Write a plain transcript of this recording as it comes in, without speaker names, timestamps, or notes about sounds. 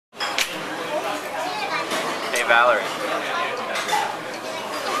Valerie.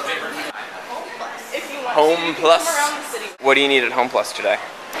 Homeplus. What do you need at Homeplus today?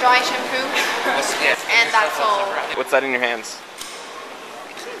 Dry shampoo. And that's all. What's that in your hands?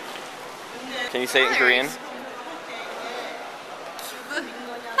 Can you say it in Korean?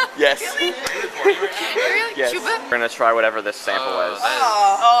 Yes. Yes. We're gonna try whatever this sample is.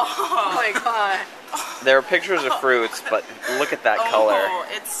 Oh my god. There are pictures of fruits, but look at that color. Oh,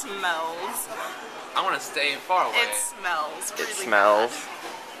 it smells. I want to stay far away. It smells really It smells.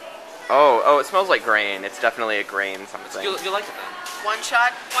 Oh, it smells like grain. It's definitely a grain something. You like it then? bad. One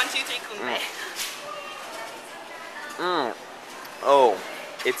shot, 1, 2, 3, kunde. Oh,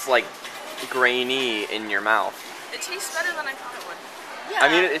 it's like grainy in your mouth. It tastes better than I thought it would. I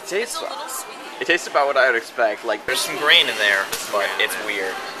mean, it tastes. It's a little sweet. It tastes about what I would expect. Like, there's some grain in there, but it's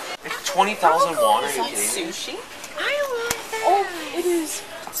weird. It's 20,000 won. Are you kidding me? Sushi? I love that. Oh, it is.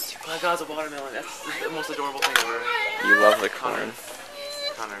 Oh my god, it's a watermelon. That's the most adorable thing ever. You love the corn.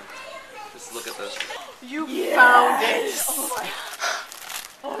 Connor, just look at this. You found it.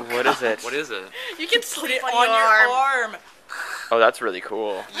 What is it? What is it? You can put it on your arm. Oh, that's really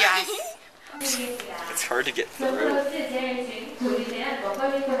cool. Yes. It's hard to get through.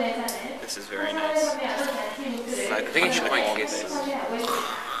 This is very nice. I think it should like kiss.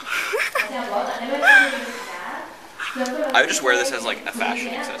 I would just wear this as like a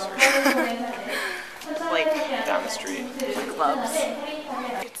fashion accessory. Like down the street. Gloves.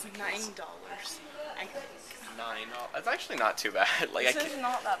 It's $9. I think. $9. That's actually not too bad. Like This is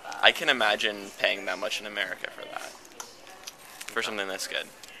not that bad. I can imagine paying that much in America for that. For something this good.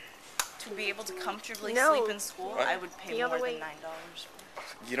 To be able to comfortably No. sleep in school, What? I would pay The other more than way.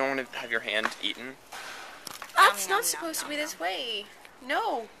 $9. You don't want to have your hand eaten? That's Nom, not nom, supposed to nom, be nom. this way.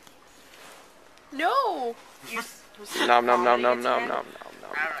 No. No. Nom nom nom nom nom nom nom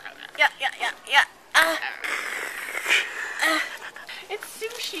nom. Yeah. It's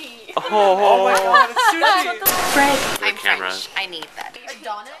sushi. Oh my god, Bread. The I'm camera. French. I need that. A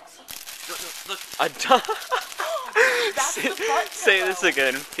donut? A donut. That's the butt Say pillow. this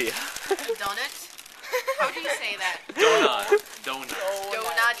again, Pia. Donut? How do you say that? Donut. Donut.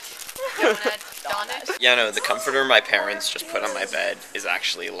 Yeah, no, the comforter my parents just put on my bed is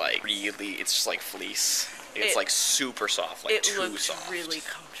actually like really, it's just like fleece. It's like super soft, like It too looks soft. really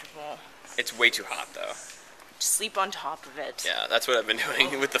comfortable. It's way too hot though. Sleep on top of it. Yeah, that's what I've been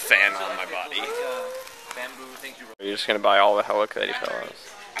doing with the fan on my body. Bamboo things you. You're just gonna buy all the Hello Kitty pillows.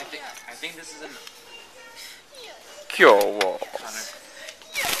 I think this is an. Kyo. Connor.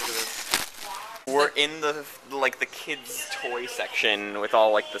 Look at this. We're in the kids toy section with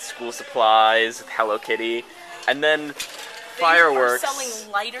all like the school supplies, with Hello Kitty, and then fireworks. They are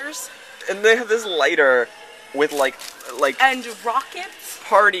selling lighters And they have this lighter with like and rockets.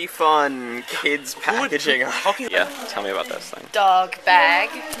 party fun kids packaging. Yeah, tell me about this thing. Dog bag.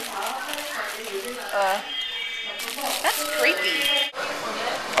 That's creepy.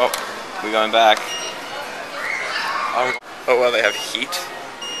 Oh, we going back. Oh well, they have heat.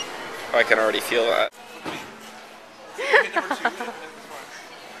 Oh, I can already feel that.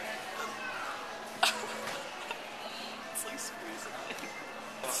 It's like squeezing.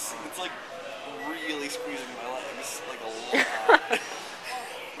 It's like really squeezing my legs, like a lot.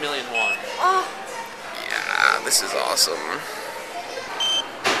 Million won. Yeah, this is awesome.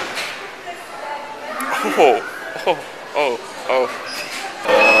 Oh.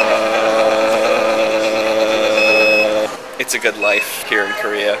 It's a good life here in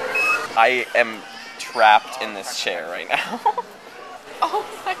Korea. I am trapped in this chair right now. Oh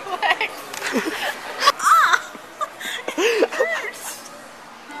my leg.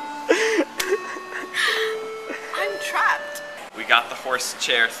 I'm trapped. We got the horse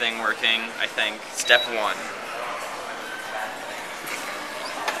chair thing working, I think. Step 1.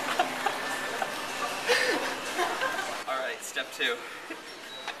 Alright, step 2.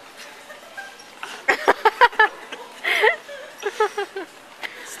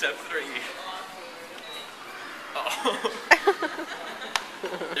 Step 3. Oh.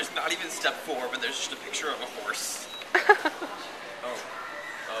 There's not even step 4, but there's just a picture of a horse.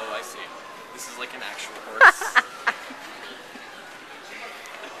 Oh, I see. This is like an actual horse.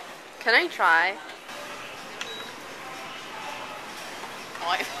 Can I try?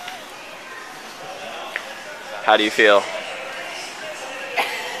 How do you feel?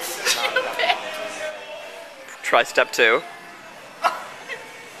 Try step 2.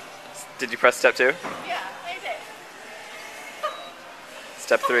 Did you press step 2? Yeah, I did.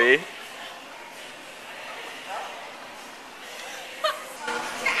 Step 3.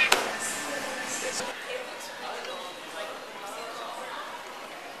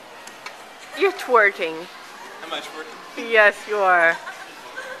 You're twerking. Am I twerking? Yes, you are.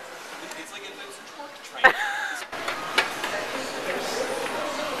 It's like it's a twerk train.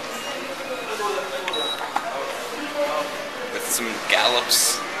 With some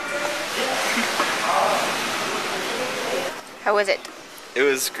gallops. How was it? It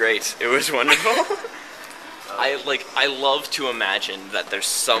was great. It was wonderful. I love to imagine that there's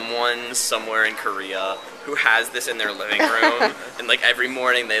someone somewhere in Korea who has this in their living room and like every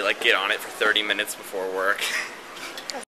morning they like get on it for 30 minutes before work.